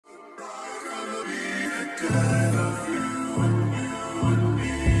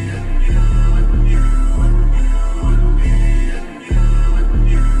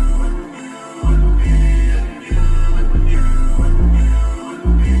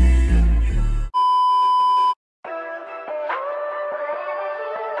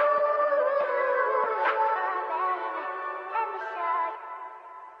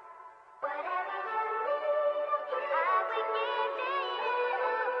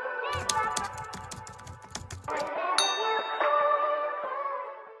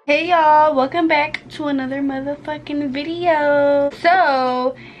Hey y'all, welcome back to another motherfucking video.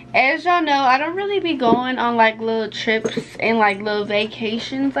 So as y'all know, I don't really be going on like little trips and like little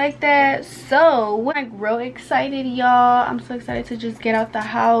vacations like that. So we're like real excited, y'all. I'm so excited to just get out the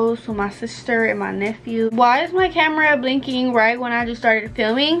house with my sister and my nephew. Why is my camera blinking right when I just started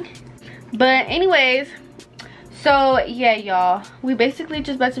filming? But anyways, so yeah, y'all, we basically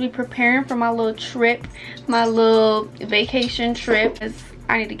just about to be preparing for my little trip, my little vacation trip.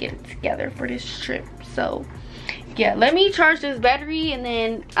 I need to get it together for this trip. So yeah, let me charge this battery and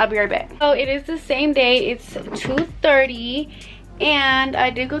then I'll be right back. So it is the same day. It's 2:30 and I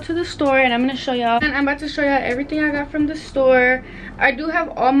did go to the store and I'm gonna show y'all, and I'm about to show y'all everything I got from the store. I do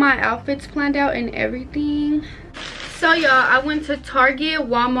have all my outfits planned out and everything. So y'all, I went to Target,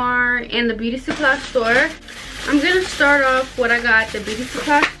 Walmart, and the beauty supply store. I'm gonna start off what I got at the beauty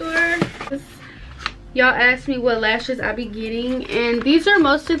supply store. Y'all asked me what lashes I be getting, and these are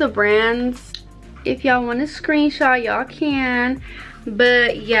mostly the brands. If y'all want to screenshot, y'all can.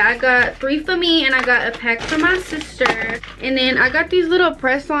 But yeah, I got 3 for me and I got a pack for my sister. And then I got these little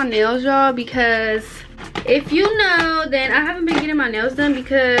press-on nails, y'all, because if you know, then I haven't been getting my nails done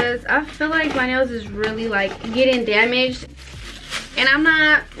because I feel like my nails is really like getting damaged. And I'm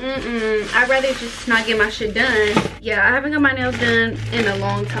not, I'd rather just not get my shit done. Yeah, I haven't got my nails done in a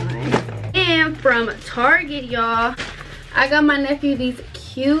long time. And from Target, y'all, I got my nephew these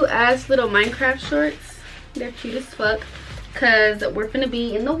cute ass little Minecraft shorts. They're cute as fuck because we're finna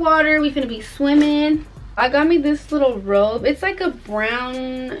be in the water. We finna be swimming. I got me this little robe. It's like a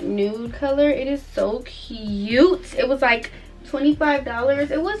brown nude color. It is so cute. It was like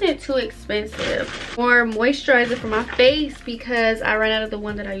 $25. It wasn't too expensive. More moisturizer for my face because I ran out of the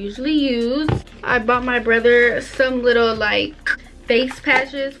one that I usually use. I bought my brother some little like face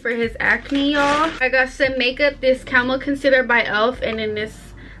patches for his acne, y'all. I got some makeup, this Camel Concealer by e.l.f. and then this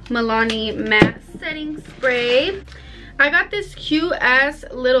Milani matte setting spray. I got this cute ass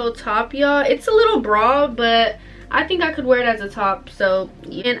little top, y'all. It's a little bra, but I think I could wear it as a top. So,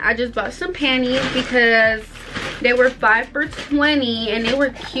 and I just bought some panties because they were 5 for $20 and they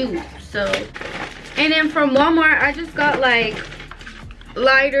were cute. So, and then from Walmart, I just got like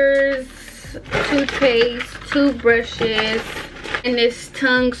lighters, toothpaste, toothbrushes, and this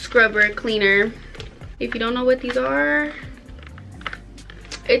tongue scrubber cleaner. If you don't know what these are,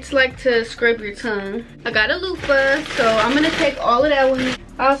 it's like to scrub your tongue. I got a loofah, so I'm gonna take all of that with me.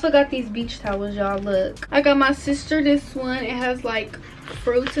 I also got these beach towels, y'all. Look, I got my sister this one. It has like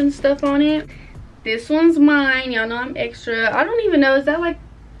fruits and stuff on it. This one's mine. Y'all know I'm extra. I don't even know, is that like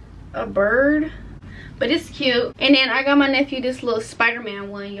a bird? But it's cute. And then I got my nephew this little Spider-Man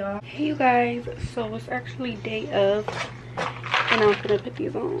one, y'all. Hey you guys, so it's actually day of, and I'm gonna put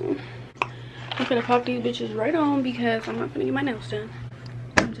these on. I'm gonna pop these bitches right on because I'm not gonna get my nails done.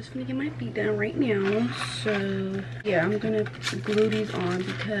 I'm just gonna get my feet done right now. So yeah, I'm gonna glue these on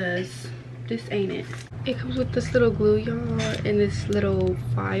because this ain't it. It comes with this little glue, y'all, and this little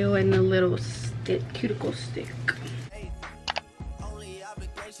file and a little stick, cuticle stick. Hey, only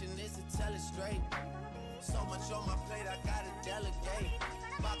obligation is to tell it straight. So much on my plate, I gotta delegate.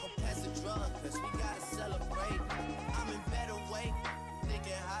 Michael pass a drug, cause we gotta celebrate. I'm in better way,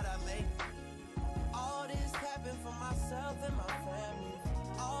 thinking how'd I make. All this happened for myself and my family.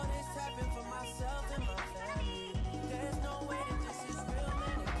 All this happened for myself and my family. There's no way that this is real,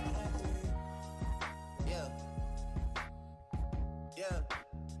 man, it can't be. Yeah. Yeah.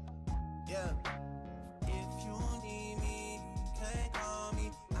 Yeah. If you need me, you can't call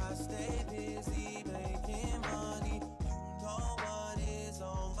me. I stay busy making money. You know what is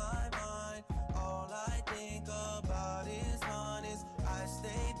on my mind. All I think about is honest. I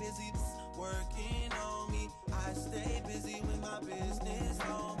stay busy working on me. I stay busy with my business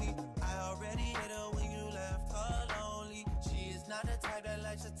on me. I already hit her when you left her lonely. She is not the type that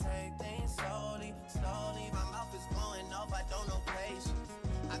likes to take things slowly. My mouth is blowing off, I don't know patience.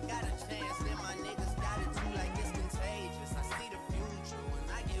 I got a chance, then my niggas got it too, like it's contagious. I see the future when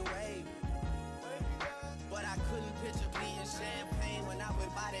I get wavy. But I couldn't picture being champagne when I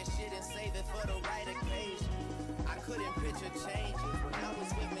would buy that shit and save it for the right occasion. I couldn't picture changes when I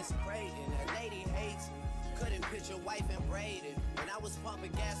was with Miss Creighton. That lady hates me. wife and braided. When I was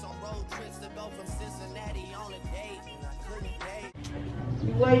pumping gas on road trips to go from Cincinnati on a date, and I couldn't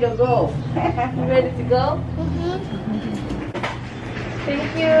date. Way to go. You ready to go?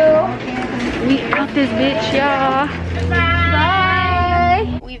 Thank you. We out this bitch, y'all.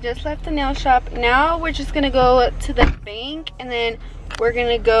 Bye. We just left the nail shop. Now we're just gonna go to the bank and then we're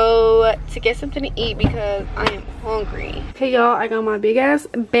gonna go to get something to eat because I am hungry. Okay, y'all, I got my big ass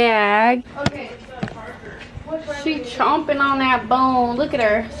bag. Okay. She chomping on that bone. Look at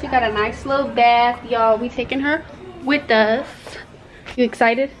her. She got a nice little bath, y'all. We taking her with us. You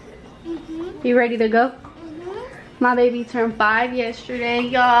excited? You ready to go? My baby turned 5 yesterday,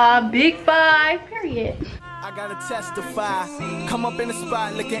 y'all. Big 5, period. I gotta testify. Come up in the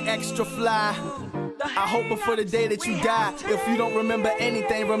spot looking extra fly. I hope before the day that you die, if you don't remember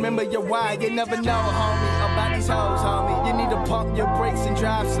anything, remember your why. You never know, homie, about these hoes, homie. You need to pump your brakes and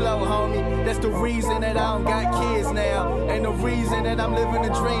drive slow, homie. That's the reason that I don't got kids now, and the reason that I'm living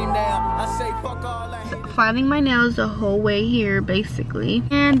a dream now. I say fuck all that. Filing my nails the whole way here, basically.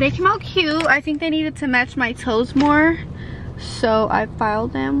 And they came out cute. I think they needed to match my toes more. So I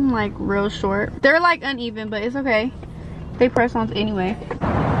filed them like real short. They're like uneven, but it's okay. They press on anyway.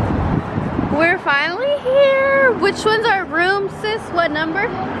 We're finally here. Which one's our room, sis? What number?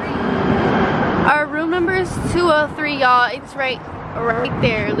 Our room number is 203, y'all. It's right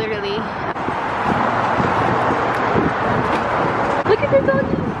there, literally. Look at the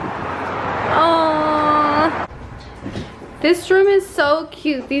doggy. Aww. This room is so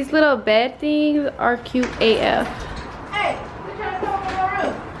cute. These little bed things are cute AF. Hey, we're trying to come in our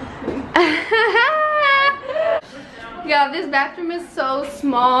room. Yeah, this bathroom is so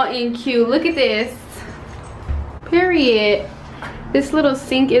small and cute. Look at this. Period. This little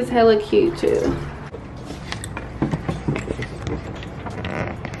sink is hella cute too.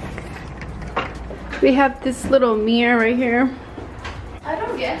 We have this little mirror right here. I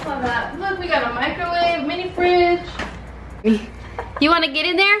don't get all that. Look, we got a microwave, mini fridge. You want to get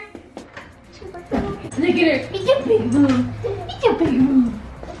in there? Look at her. It's your big room. It's your big room.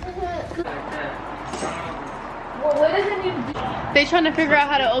 Well, what does it need to do? They're trying to figure out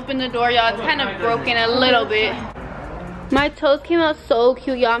how to open the door, y'all. It's kind of broken a little bit. My toes came out so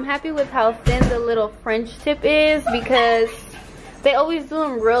cute, y'all. I'm happy with how thin the little French tip is because they always do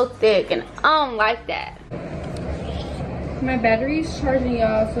them real thick and I don't like that. My battery's charging,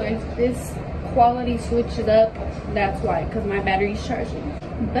 y'all, so if this quality switches up, that's why, because my battery's charging.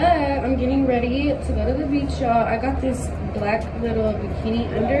 But I'm getting ready to go to the beach, y'all. I got this black little bikini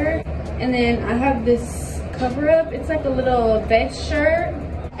under, and then I have this cover up. It's like a little vest shirt.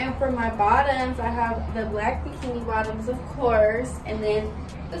 And for my bottoms, I have the black bikini bottoms, of course, and then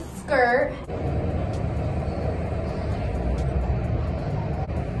the skirt.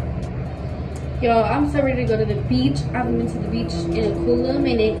 Yo, I'm so ready to go to the beach. I haven't been to the beach in a cool little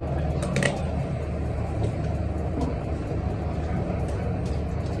minute.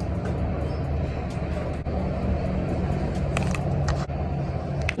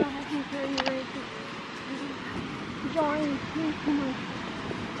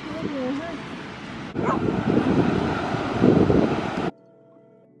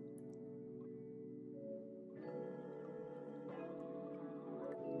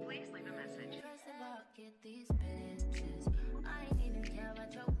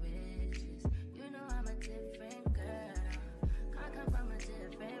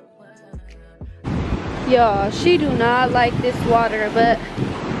 Y'all, she do not like this water, but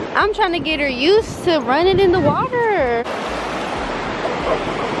I'm trying to get her used to running in the water.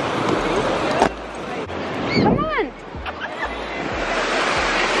 Come on.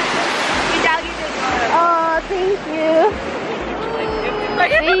 Oh, thank you.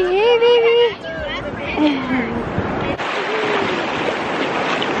 Hey, baby.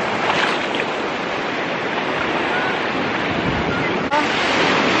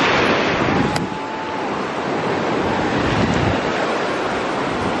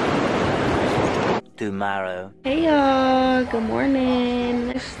 Tomorrow. Hey y'all, good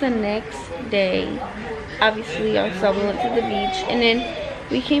morning. It's the next day. Obviously y'all saw we went to the beach and then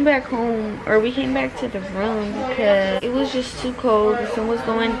we came back home, or we came back to the room because it was just too cold. The sun was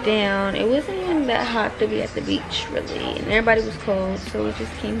going down. It wasn't even that hot to be at the beach really, and everybody was cold, so we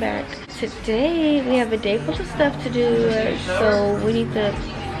just came back. Today we have a day full of stuff to do, so we need to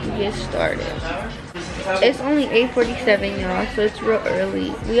get started. It's only 8:47, y'all, so it's real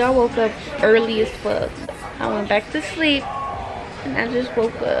early. We all woke up early as fuck. I went back to sleep and I just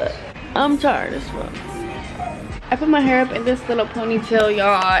woke up. I'm tired as fuck. I put my hair up in this little ponytail,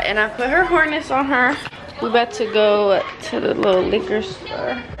 y'all, and I put her harness on her. We're about to go to the little liquor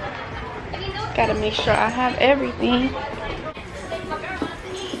store. Gotta make sure I have everything.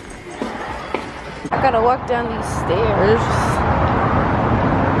 I gotta walk down these stairs.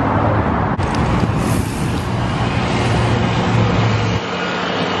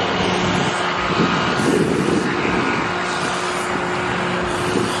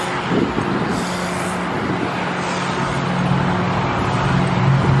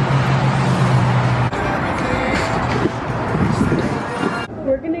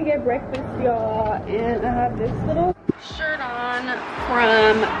 We're gonna get breakfast, y'all, and I have this little shirt on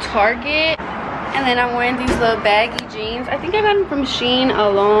from Target, and then I'm wearing these little baggy jeans. I think I got them from Shein a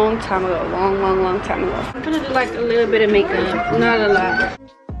long time ago, long time ago. I'm gonna do like a little bit of makeup, not a lot.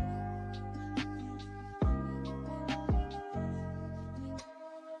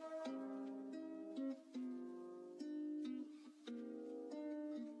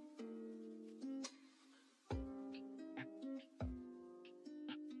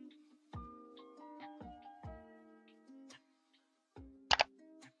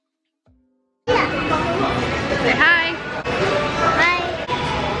 Say hi. Hi.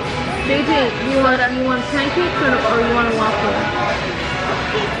 JJ, you want pancakes or you want a waffle?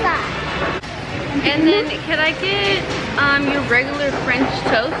 Pizza. And then can I get your regular French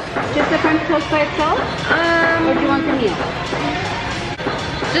toast? Just the French toast by itself? Or do you want the meal?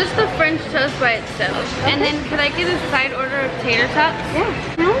 Just the French toast by itself. Okay. And then could I get a side order of tater tots? Yeah.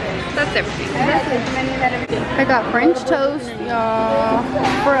 That's everything. I got French toast, y'all.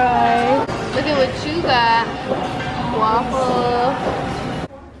 Fries. Look at what you got. Waffle.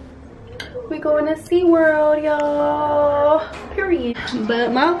 We going to SeaWorld, y'all. Period.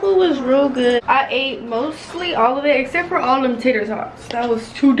 But my food was real good. I ate mostly all of it except for all them tater tots. That was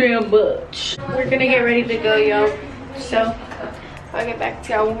too damn much. We're gonna get ready to go, y'all. So I'll get back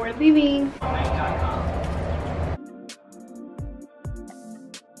to y'all when we're leaving.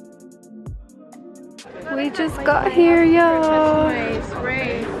 We just got here, y'all.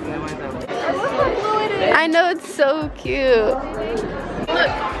 I know, it's so cute.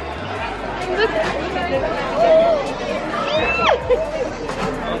 Look. Look.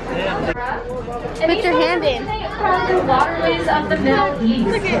 Put your hand in. From the waterways of the Middle East.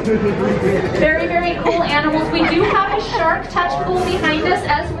 Very, very cool animals. We do have a shark touch pool behind us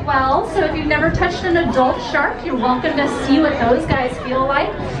as well. So if you've never touched an adult shark, you're welcome to see what those guys feel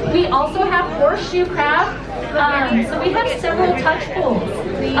like. We also have horseshoe crab. So we have several touch pools.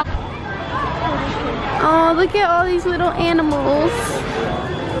 Oh, look at all these little animals.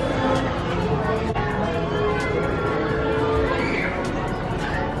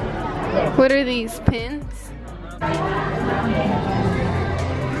 What are these, pins?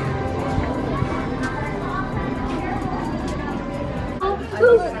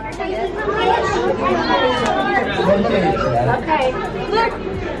 Okay. Look.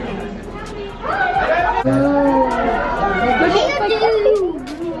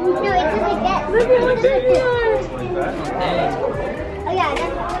 Look at what they are. Oh yeah,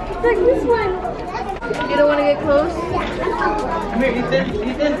 that's Look, this one. You don't want to get close? Come here, Ethan.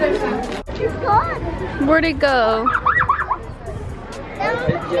 It's gone. Where'd it go?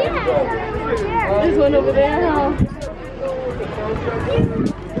 There's one over there, huh?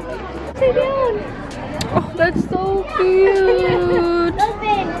 Sit down. Oh, that's so cute.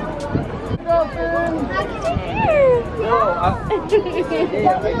 Open. Open.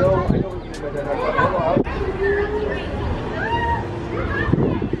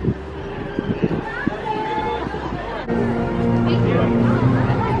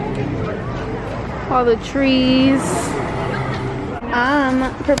 All the trees.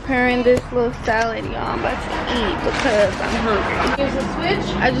 I'm preparing this little salad, y'all. I'm about to eat because I'm hungry. Here's a switch.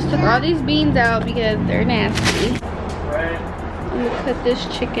 I just took all these beans out because they're nasty. I'm gonna cut this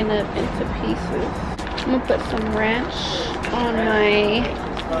chicken up into pieces. I'm gonna put some ranch on my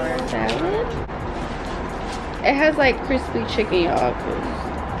salad. It has like crispy chicken, y'all, because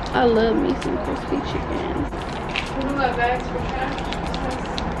I love me some crispy chicken.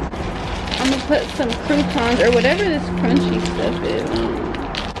 I'm gonna put some croutons or whatever this crunchy stuff is.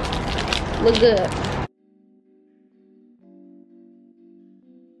 Look good.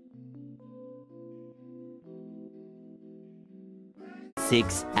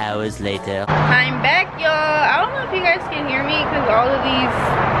 Six hours later. I'm back, y'all. I don't know if you guys can hear me because all of these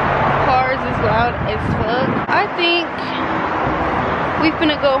cars is loud as fuck. I think we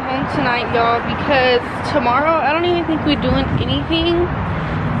finna go home tonight, y'all, because tomorrow I don't even think we're doing anything.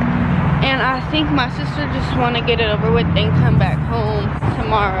 And I think my sister just want to get it over with and come back home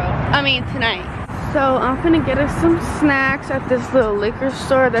tonight. So I'm gonna get us some snacks at this little liquor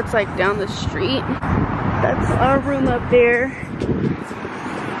store that's like down the street. That's our room up there.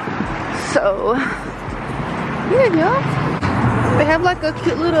 So yeah, y'all, they have like a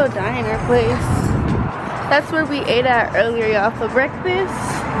cute little diner place. That's where we ate at earlier, y'all, for breakfast.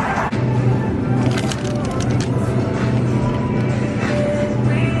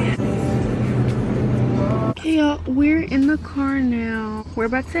 Okay, y'all, we're in the car now. We're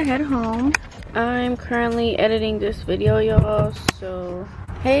about to head home. I'm currently editing this video, y'all, so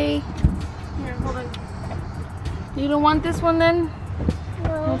hey. Here, hold on. You don't want this one then? No.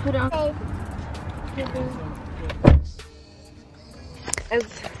 I'll put it on.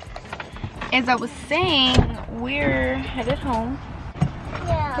 As I was saying, we're headed home.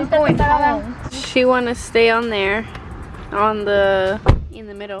 Yeah. We're going home. She wanna stay on there, in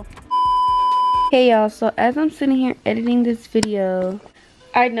the middle. Hey y'all, so as I'm sitting here editing this video,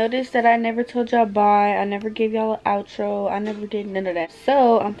 I noticed that I never told y'all bye. I never gave y'all an outro. I never did none of that.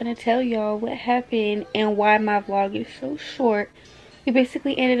 So I'm gonna tell y'all what happened and why my vlog is so short. We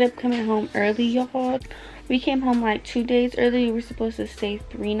basically ended up coming home early, y'all. We came home like 2 days early. We were supposed to stay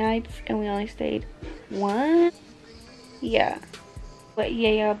 3 nights and we only stayed 1. Yeah. But yeah,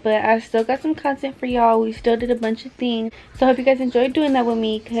 y'all, but I still got some content for y'all. We still did a bunch of things. So I hope you guys enjoyed doing that with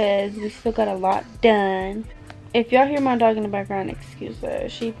me because we still got a lot done. If y'all hear my dog in the background, excuse her.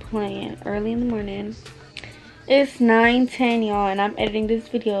 She playing early in the morning. It's 9:10, y'all, and I'm editing this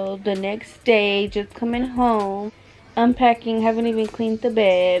video the next day. Just coming home, unpacking, haven't even cleaned the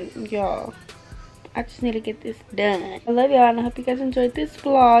bed, y'all. I just need to get this done. I love y'all, and I hope you guys enjoyed this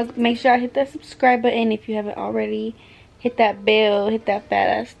vlog. Make sure I hit that subscribe button if you haven't already. Hit that bell, hit that fat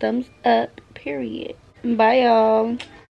ass thumbs up, period. Bye, y'all.